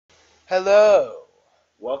Hello.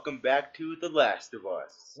 Welcome back to The Last of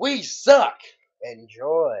Us. We suck.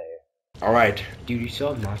 Enjoy. Alright. Dude, you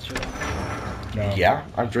still have Monster? No. Yeah,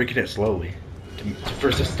 I'm drinking it slowly.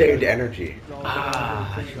 For sustained energy. A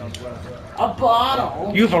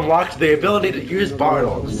bottle? You've unlocked the ability to use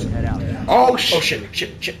bottles. Oh shit.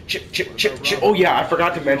 Oh yeah, I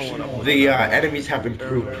forgot to mention the enemies have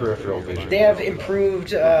improved peripheral vision. They have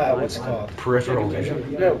improved, what's it called? Peripheral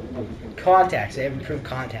vision? No, contacts. They have improved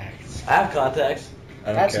contacts. I have contacts.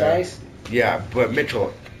 That's nice. Yeah, but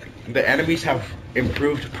Mitchell, the enemies have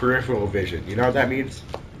improved peripheral vision. You know what that means?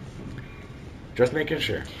 Just making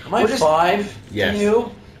sure. Am I 5? Yes. To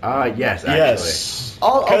you? Yes, actually. Yes.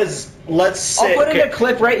 I'll Because let's say. put in a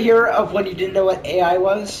clip right here of when you didn't know what AI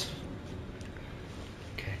was,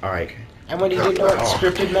 Alright. and when you didn't know what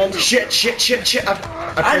scripted meant. Shit.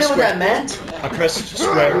 I know what that meant. I pressed You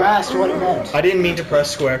square. asked what it meant. I didn't mean to press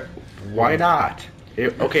square. Why not? Okay,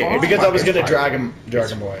 it's Because fine, I was it's gonna fine. drag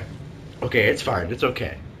him away. Okay, it's fine. It's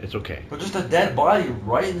okay. It's okay. But just a dead body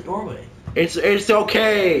right in the doorway. It's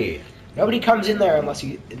okay. Nobody comes in there unless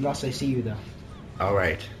they see you though. All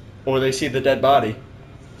right. Or they see the dead body.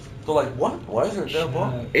 So like, what? Why is there a dead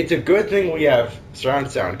body? It's a good thing we have surround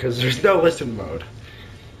sound because there's no listen mode.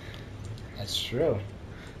 That's true.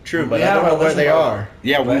 True, but We I don't have know a where they listen are.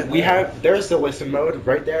 Yeah, Right we there. have. There's the listen mode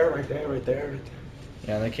right there.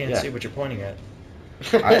 Yeah, they can't Yeah. see what you're pointing at.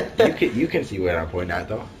 You can see what I'm pointing at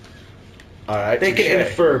though. Alright, They can touche.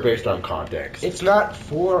 infer based on context. It's not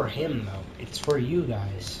for him though. It's for you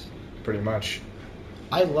guys. Pretty much.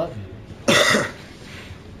 I love you.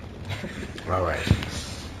 All right.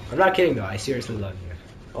 I'm not kidding though. I seriously love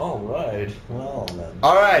you. Alright. Well then.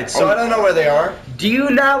 Alright, so I don't know where they are. Do you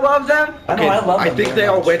not love them? I know, I love I them think very they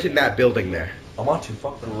all much. went in that building there. I want to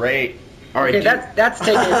fuck them. Great. All right. Okay, that's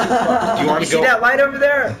taking it too far. Do you wanna see go- that light over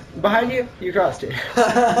there behind you? You crossed it.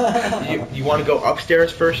 you want to go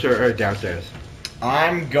upstairs first or downstairs?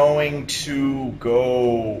 I'm going to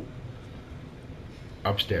go.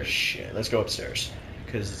 Upstairs. Shit, let's go upstairs.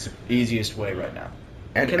 Because it's the easiest way right now.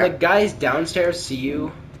 And Can the guys downstairs see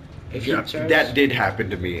you if you're upstairs? That did happen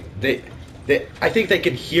to me. I think they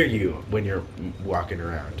can hear you when you're walking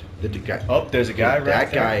around. The guy. Oh, there's a guy right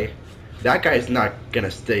there. That guy's not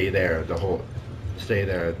gonna stay there stay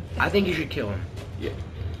there. I think you should kill him.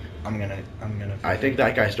 I'm gonna. I think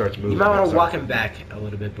that guy starts moving. You might want at to some- walk him back a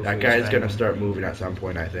little bit before. That you guy's try gonna him. start moving at some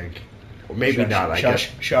point, I think. Or maybe Shush, not. I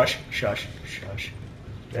Shush, guess. shush.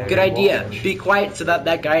 Good idea. Be quiet so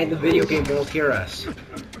that guy in the video game won't hear us.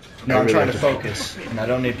 No, I I'm really trying like to to- focus, and I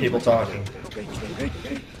don't need people talking.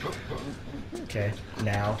 Okay,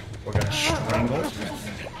 now we're gonna strangle.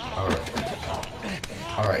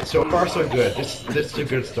 All right. So far, so good. This is a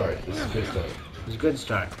good start. It's a good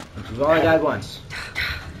start. We've only died once.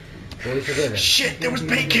 Fully forgiven. Shit! There was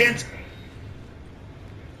paint cans.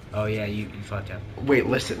 Oh yeah, you fucked up. Wait,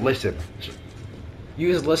 listen.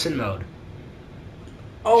 Use listen mode.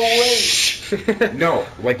 Oh wait. No,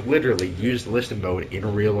 like literally, use listen mode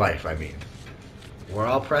in real life. I mean. We're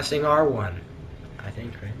all pressing R1. I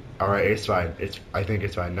think, right? All right, it's fine. I think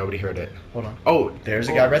it's fine. Nobody heard it. Hold on. Oh, There's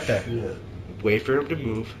a guy right there. Shit. wait for him to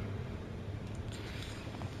move.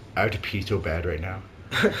 I have to pee so bad right now.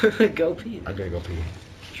 Go pee. I'm gonna go pee.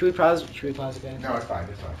 Should we pause again? No, it's fine.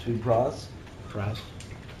 It's fine. Two bras. Pause.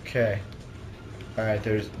 Okay. Alright,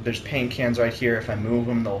 there's paint cans right here. If I move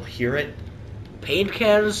them, they'll hear it. Paint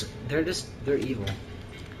cans, they're evil.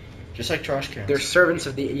 Just like trash cans. They're servants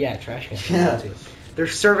of the trash cans. Yeah. They're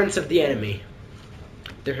servants of the enemy.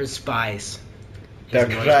 They're his spies. His They're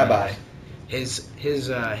noise rabbi. makers. His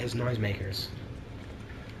noisemakers.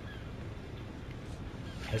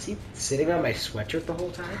 Was he sitting on my sweatshirt the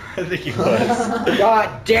whole time? I think he was.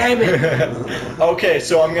 God damn it! Okay,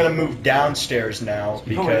 so I'm gonna move downstairs now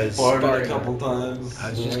because farted a couple times.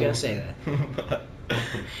 I was just gonna say that.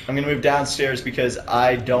 I'm gonna move downstairs because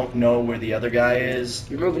I don't know where the other guy is.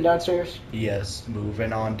 You're moving downstairs? Yes,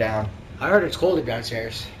 moving on down. I heard it's colder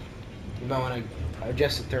downstairs. You might want to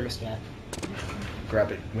adjust the thermostat.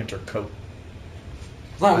 Grab a winter coat.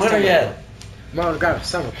 It's not winter yet. You might want to grab a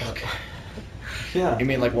summer coat. Yeah. You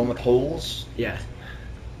mean like one with holes? Yeah.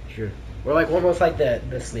 Sure. Or like one with like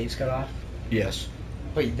the sleeves cut off. Yes.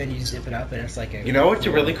 But then you zip it up and it's like a... You know what's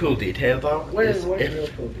a really cool detail though? What is if, really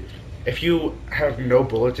cool, dude? if you have no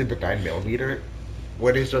bullets in the 9mm,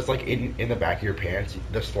 when it's just like in the back of your pants,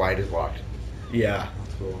 the slide is locked. Yeah.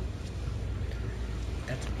 Cool.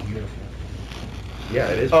 That's beautiful. Yeah,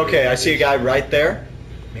 it is. Okay, I see a guy right there.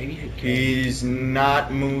 Maybe you could kill him. He's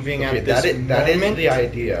not moving Okay, at this that is moment. the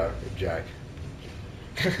idea, Jack.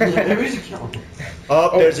 Maybe we should kill him.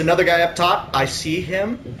 Oh, there's another guy up top. I see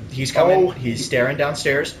him. He's coming. Oh. He's staring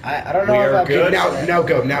downstairs. I don't know We if are I've good. done this.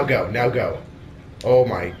 Now go. Oh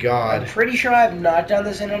my I'm god. pretty sure I've not done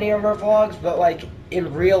this in any of our vlogs, but like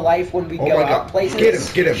in real life when we Oh go my out god.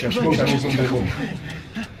 places, Get him. Move.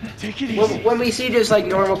 when we see just like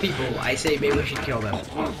normal people, I say maybe we should kill them.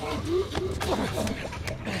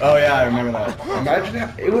 Oh yeah, I remember that. Imagine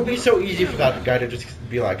that. It would be so easy for that guy to just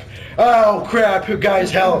be like, oh crap,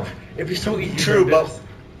 guys, help. It'd be so easy.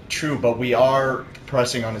 True, but we are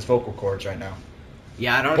pressing on his vocal cords right now.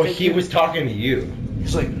 Yeah, I don't But think he was talking to you.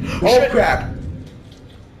 He's like, Oh crap.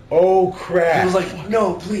 Oh crap. he was like,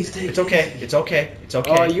 no, please take It's okay. It's okay. It's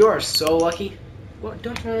okay. Oh, you are so lucky. What?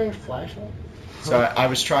 Don't you have a flashlight? So I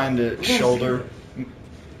was trying to shoulder.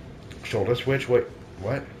 Shoulder switch? What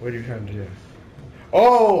are you trying to do?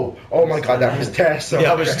 Oh my god, that was Tess. Oh,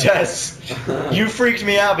 Yeah, it was crap. Jess. You freaked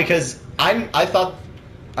me out because I thought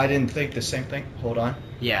I didn't think the same thing. Hold on.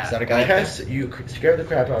 Yeah. Is that a guy? up there? Tess, you scared the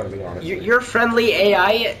crap out of me, honestly. Your friendly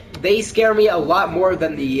AI, they scare me a lot more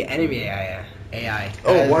than the enemy AI.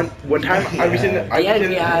 Oh, one time I was in the. The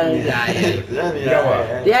enemy AI. You know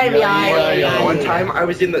what? The enemy AI. One time I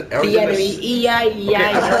was in the. The enemy AI.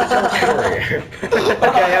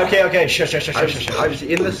 Okay. Shush. I was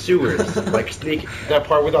in the sewers, like sneak that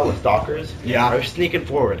part with all the stalkers. Yeah. I was sneaking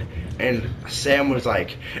forward, and Sam was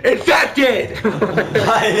like, "Infected!"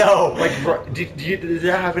 I know. Like, bro, did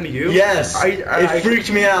that happen to you? Yes. I It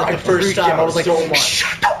freaked me out the first freaked time. I out was like, so much.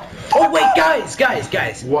 shut up. Oh wait,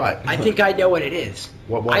 guys. What? I think I know what it is.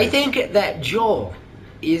 What was I it? think that Joel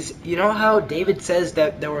is. You know how David says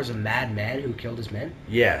that there was a madman who killed his men?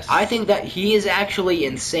 Yes. I think that he is actually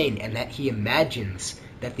insane and that he imagines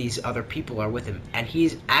that these other people are with him. And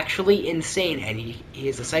he's actually insane and he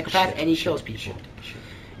is a psychopath and he kills people.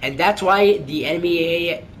 And that's why the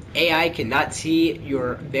enemy AI cannot see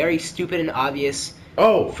your very stupid and obvious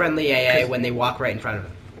friendly AI when they walk right in front of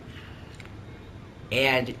them.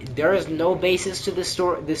 And there is no basis to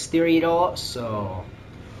this theory at all, so...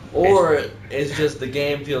 Or it's just the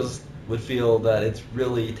game would feel that it's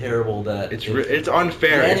really terrible that It's if it's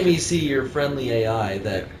unfair. the enemies see your friendly AI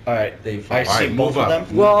that All right. they I fight. see Alright, both move of up.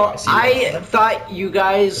 them. Well, see both of I them. thought you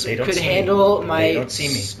guys They don't could see me. handle They my don't see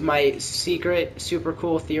me. my secret super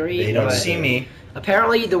cool theory. They don't but see me.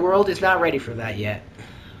 Apparently, the world is not ready for that yet.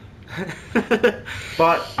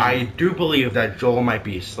 But I do believe that Joel might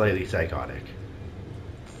be slightly psychotic.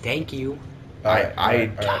 Thank you. All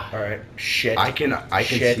right. Shit. I can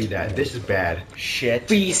Shit. see that. This is bad. Shit.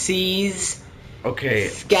 Feces. Okay.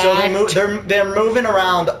 Scat. So they're moving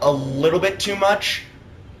around a little bit too much.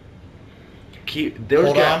 They're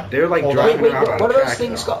like Hold on. driving Wait, around on what a are those track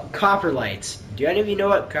things now. called? Copper lights. Do any of you know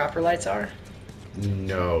what copper lights are?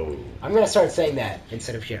 No. I'm gonna start saying that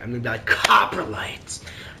instead of shit. I'm gonna be like copper lights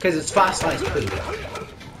because it's fossilized poop.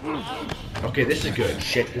 Okay, this is good.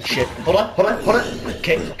 Shit. Hold on.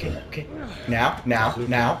 Okay.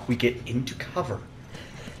 Now we get into cover.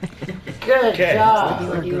 Good Okay. job.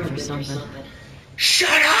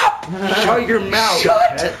 Shut up! Shut your mouth.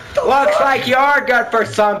 Shut Ted. the Looks fuck- like you're good for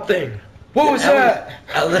something. What was that?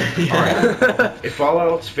 Yeah, If all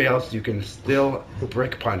else fails, you can still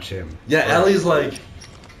brick punch him. Ellie's like,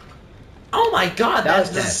 oh my god, That that's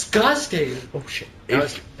was bad. disgusting. Oh shit.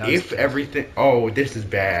 If everything. Oh, this is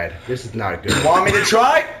bad. This is not good. Want me to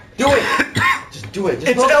try? Do it. Just do it. Just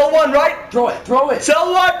It's throw it. L1, right? Throw it. Throw it. It's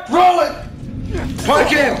L1. Throw it.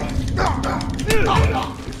 Punch him!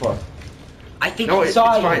 Fuck. I think No, he it's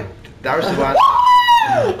saw you. fine. That was the last.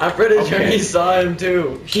 I'm pretty sure Okay. he saw him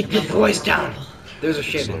too. Keep your voice down. There's a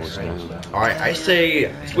shit in there, right? Alright, I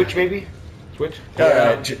say switch maybe? Switch?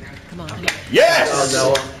 Yes!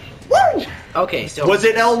 Oh, Woo! Okay, so Was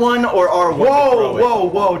it L1 or R1?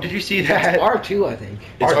 Whoa, did you see that? R2, I think,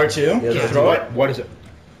 It's R2? Yeah, To throw it? What is it?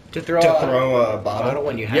 to throw To a throw a bottle bottle?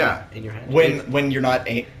 when you have Yeah. it in your hand. When you're not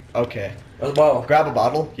okay. well, Grab a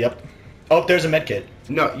bottle. Yep. Oh, there's a med kit.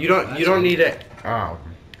 No, you don't need it.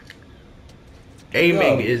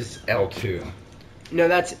 Aiming No. is L2. No,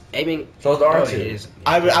 that's aiming. so it's Oh, R2. it is.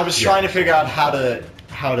 I was trying to figure out how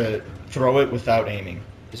to throw it without aiming.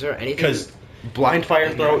 Is there anything? Because Blind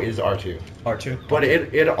fire throw is R2. R2. But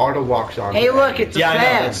it auto walks on. Hey, look, it's a Yeah, I know.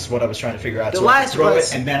 fan. That's what I was trying to figure out. The So I could last throw one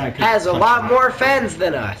it and then I could has a punch lot him. more fans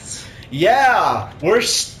than us. Yeah, we're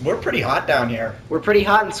pretty hot down here, We're pretty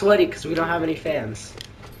hot and sweaty because we don't have any fans.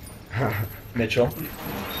 Mitchell.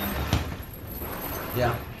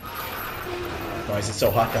 Yeah. Why is it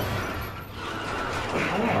so hot down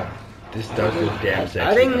here? This does look damn sexy.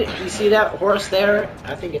 I think you see that horse there.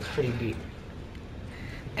 I think it's pretty beat,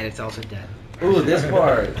 and it's also dead. Ooh, this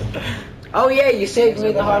part. Oh yeah, you saved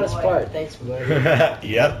me the hardest part. Thanks, buddy.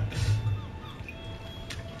 Yep.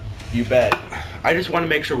 You bet. I just want to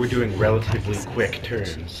make sure we're doing relatively quick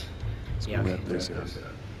turns. Yeah. Okay.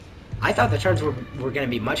 I thought the turns were gonna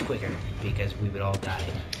be much quicker because we would all die.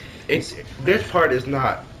 This part is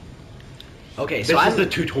not. Okay, so This is I'm the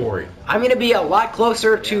tutorial. I'm gonna be a lot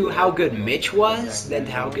closer to how good Mitch was than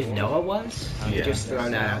to how good Noah was. I'm Yeah. just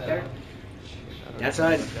throwing that out there. That's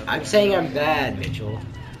not. I'm saying I'm bad, Mitchell,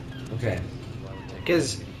 Okay.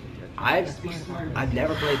 because I've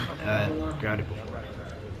never played Grounded before,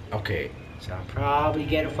 Okay. so I'm probably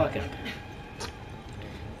gonna fuck up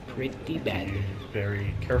pretty bad.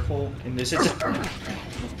 Very careful in this. It's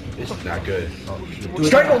This is not good.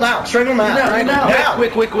 strangle now. Strangle now. Right now. Now.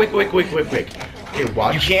 Quick. Okay,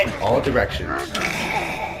 watch. You can't- all directions.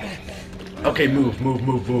 Okay, move.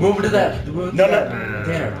 Move to that. No.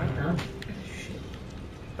 There.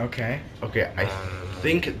 Okay. Okay, I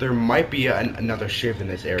think there might be another shiv in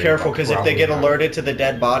this area. Careful, but because if they probably get not. alerted to the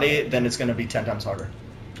dead body, then it's gonna be 10 times harder.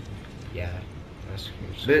 Yeah.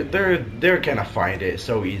 They're gonna find it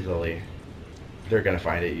so easily. They're gonna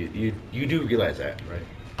find it. You do realize that, right?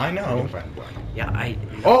 I They're know. gonna find the body. Yeah,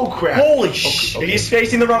 Oh crap! Holy shit! okay. He's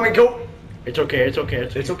facing the wrong way. Go. It's okay. It's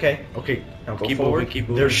okay. Okay. Now go keep forward. moving. Keep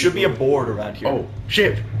moving. There should be a board around here. Oh,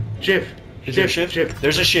 shiv. Is there a shiv?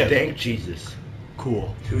 There's a shiv. Thank Jesus.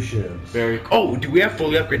 Cool. 2 shivs. Very cool. Oh, do we have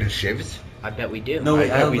fully upgraded shivs? I bet we do. No, I I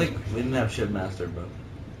bet don't we- think we didn't have shiv master, but.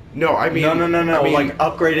 No, I mean No. I mean, like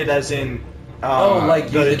upgraded as in. like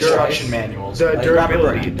the use the instruction device. manuals. the like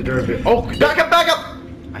durability. rapid The durability. Oh, Back up!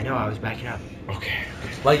 I know. I was backing up. Okay.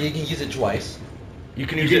 Like you can use it twice. You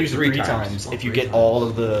can You use can it use it 3 times if you Three get all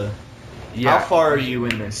of the. Yeah. How far are you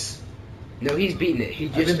in this? No, he's beating it. He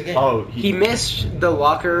I've been just the game. Oh, he missed the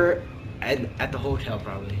locker at the hotel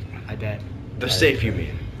probably. I bet. The safe, you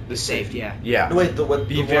mean? The safe, yeah. Yeah. No, wait, the what?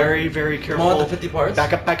 Be the very, one, very the careful. one with the 50 parts?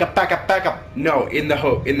 Back up. No, in the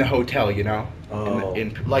hotel, you know. Oh.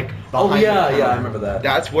 Like. Oh behind yeah, the- yeah, I remember that.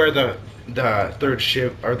 That's where the third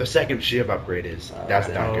shiv or the second shiv upgrade is. That's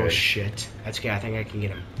not Oh good. shit! That's okay. I think I can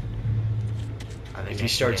get him. I think If I he can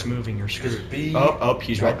starts get him. moving, you're screwed. Be- Oh,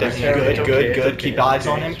 he's right there. It's Good. okay, it's okay, Keep it's eyes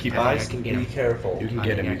okay. on him. Keep I think I eyes. can get Be him. careful. You can I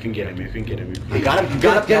get think him. I You can get him. You can get him. You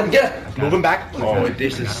got him. Get him. Move him back. Oh,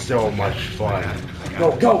 this is so much fun.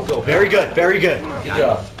 Go. Very good. Good job. Very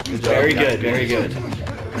good.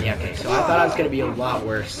 Yeah. Okay. So I thought I was gonna be a lot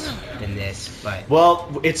worse than this, but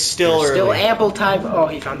Well, it's still there's still early. ample time. Oh,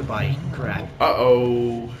 he found the body. Crap.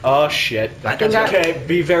 Uh-oh. Oh shit. I think I- Okay,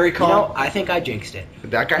 be very You calm. know, I think I jinxed it.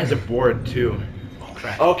 That guy has a board too.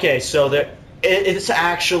 Crap. Okay, so it's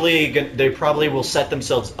actually they probably will set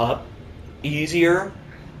themselves up easier,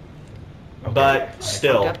 but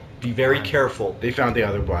still fucked up? be very careful. They found the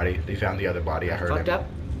other body. I heard Fucked him. up.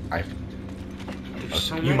 I There's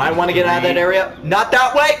so You many. might want to get out of that area. Not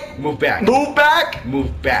that way. move back. Move back.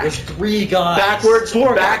 Move back. There's 3 guys. Backwards.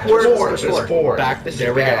 Backwards. Backwards. There's 4. Back. This There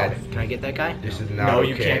is we bad. go. Can I get that guy? This is not No, okay.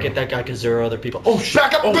 you can't get that guy because there are other people. Oh shit!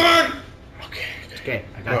 Back up. Okay. Okay,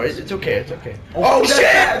 I got No, this. it's okay. It's okay. Oh, that's shit!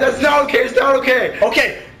 bad. That's not okay. It's not okay.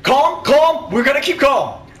 Okay, calm. We're gonna keep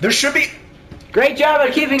calm. There should be. Great job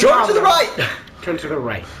at keeping Turn calm. to the right. Turn to the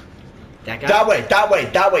right. That guy.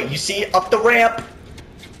 That way. You see up the ramp.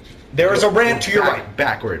 There is a ramp to your right.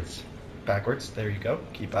 Backwards. Backwards. There you go.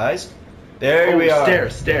 Keep eyes. There we are.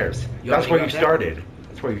 Stairs. You That's want me where to you go there? started.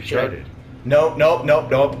 That's where you Should I- started.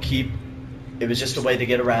 Nope. Keep. It was just a way to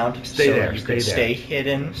get around. Stay so there, You stay can there. stay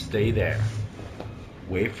hidden. Stay there.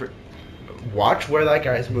 Wait for. Watch where that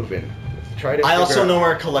guy's moving. Try to. I also figure know out-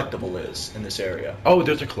 where a collectible is in this area. Oh,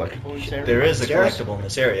 there's a collectible in this area? There is a Stairs? collectible in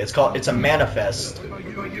this area. It's a manifest.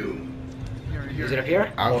 Is it up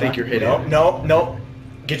here? I don't think you're hitting. No.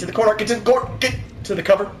 Get to the corner. Get to the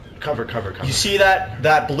cover. Cover. You see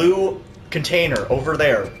that blue container over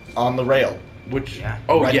there on the rail? Which? Yeah.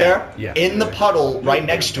 Oh, right yeah. there? Yeah. In the puddle right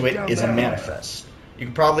next to it is a manifest. You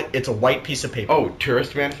can probably it's a white piece of paper. Oh,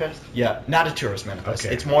 tourist manifest? Yeah, not a tourist manifest.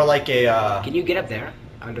 Okay. It's more like a Can you get up there?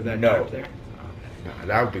 Under that No. tarp there? Nah,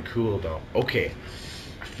 that would be cool though. Okay.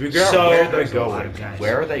 Figure out So- where they're There's a lot going. of guys.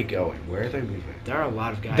 Where are they going? Where are they moving? There are a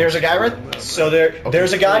lot of guys. There's a guy right. So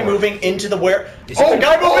there's a guy four. moving into the where. Is Oh, it-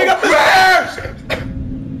 guy moving up there!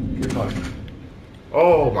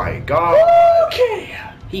 Oh my god. Okay.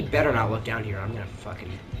 He better not look down here. I'm gonna fucking.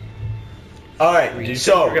 All right. You're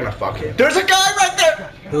So gonna fuck him. there's a guy right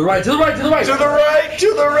there. To the right. To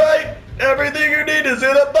the right. Everything you need is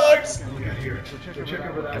in a box.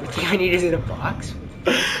 Everything I need is in a box.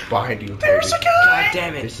 Behind you. There's a baby. guy. God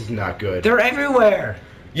damn it. This is not good. They're everywhere.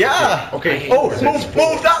 Yeah. Okay. Oh, It's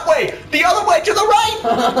move that way. The other way to the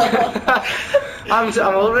right. I'm a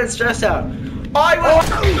little bit stressed out. I was.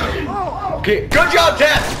 Okay. Good job,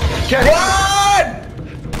 Tess!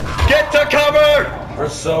 Run! Get to cover! We're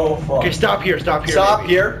so fucked. Okay, stop here. Stop here. Stop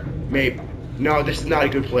maybe. here. Maybe. No, this is not a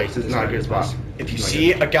good place. This is not a good spot. If you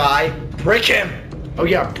see a guy, brick him. Oh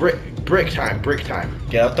yeah, brick time. Brick time.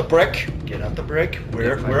 Get out the brick. Get out the brick.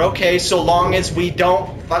 We're okay so long as we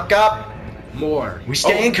don't fuck up. More. We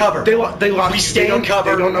stay in cover. They lost. We you. stay They don't- in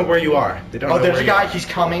cover. They don't know where you are. They don't Oh, know there's where a you guy. are. He's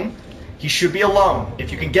coming. He should be alone.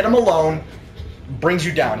 If you can get him alone, brings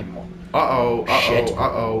you down even more.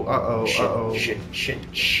 Shit.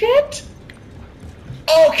 Shit.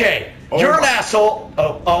 Okay. Oh You're an my- asshole.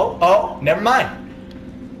 Oh. Never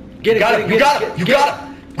mind. Get You got him. You got him. You got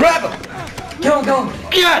him. Grab him. Kill him.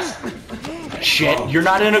 Yes. Shit. You're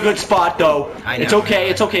not in a good spot though. I know. It's okay.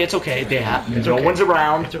 It's okay. It's okay. They have. No okay. one's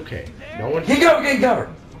around. It's okay. No one's. Get cover.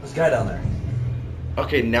 There's a guy down there.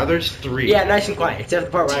 Okay, now there's 3. Yeah, nice and quiet, except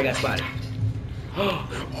the part where I got spotted. Oh.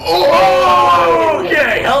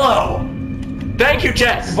 Okay. Hello. Thank you,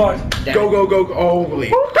 Tess. Go.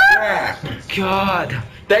 Holy crap. God.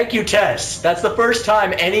 Thank you, Tess. That's the first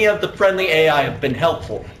time any of the friendly AI have been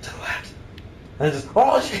helpful. I just,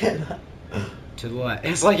 oh shit. To the left.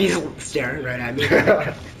 It's like he's staring right at me.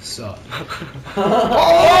 Sup?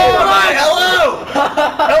 Oh my! Hello!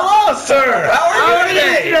 Hello, sir! How are you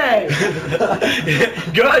today?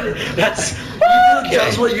 Good. That's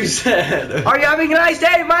That's what you said. Are you having a nice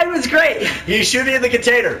day? Mine was great. He should be in the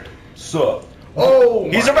container. So. Oh,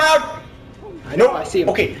 He's my- about. I know, I see him.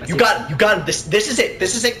 Okay, I see you him. got it. You got him. This is it.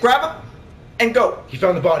 This is it. Grab him and go. He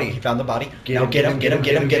found the body. He found the body. Get Now him, get him.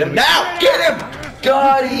 Now get him.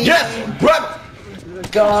 God, he. Yes. Grab him.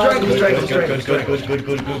 God. Strangle.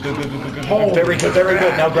 Good. Very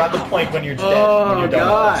good. Now grab the point when you're dead. when Oh you're done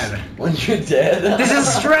God. When you're dead. This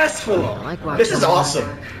is stressful. with this. This is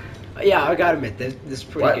awesome. Yeah, I gotta admit, this is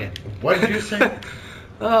pretty What? good. What did you say?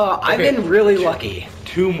 Oh, I've Okay. been really lucky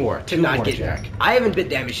 2 more. to 2 not more, get. Jack. I haven't been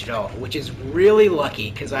damaged at all, which is really lucky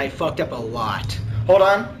because I fucked up a lot. Hold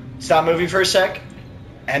on. Stop moving for a sec.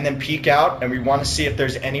 And then peek out, and we want to see if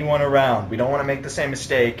there's anyone around. We don't want to make the same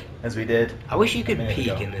mistake as we did. I wish you could There you peek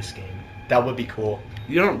go. in this game. That would be cool.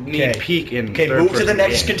 You don't need Okay. peek in. Okay, third move to the person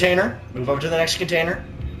next game. container. Move over to the next container.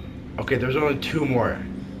 Okay, there's only 2 more.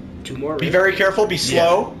 2 more. Be very careful. Be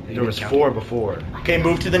slow. Yeah, there was 4 before. Okay,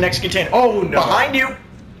 move to the next container. Oh no! Behind you.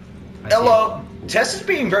 I see Hello. Tess is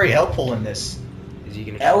being very helpful in this. him. Is he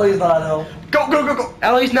gonna? Ellie's not home. Go.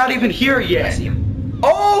 Ellie's not even here I yet. see him.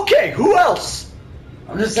 Okay, who else?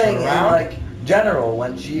 I'm just saying, in Around? like general,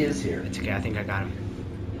 when she is here. It's okay. I think I got him.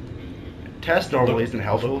 Tess normally isn't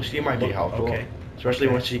helpful. She might be Look, helpful. okay. Especially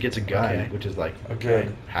Okay. when she gets a gun, Okay. which is like Okay.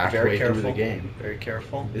 halfway Very through careful. the game. Very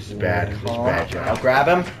careful. This is bad. This is bad, Now Jack. grab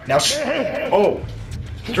him. Now Oh!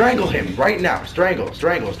 Strangle him right now. Strangle.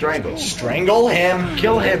 strangle him.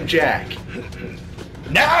 Kill him, Jack.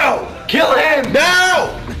 Now. Kill him!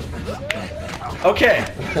 Now. Okay.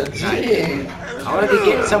 Gee. I wanted to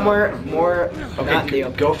get somewhere more. Not in the Okay,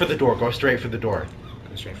 open. go for the door. Go straight for the door.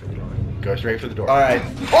 Go straight for the door. Go straight for the door. All right.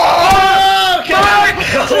 Oh, okay.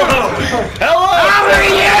 Hello. How are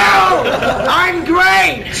you? I'm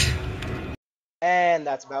great. And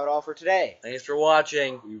that's about all for today. Thanks for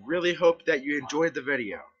watching. We really hope that you enjoyed the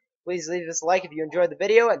video. Please leave us a like if you enjoyed the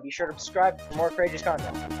video, and be sure to subscribe for more courageous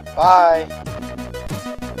content. Bye!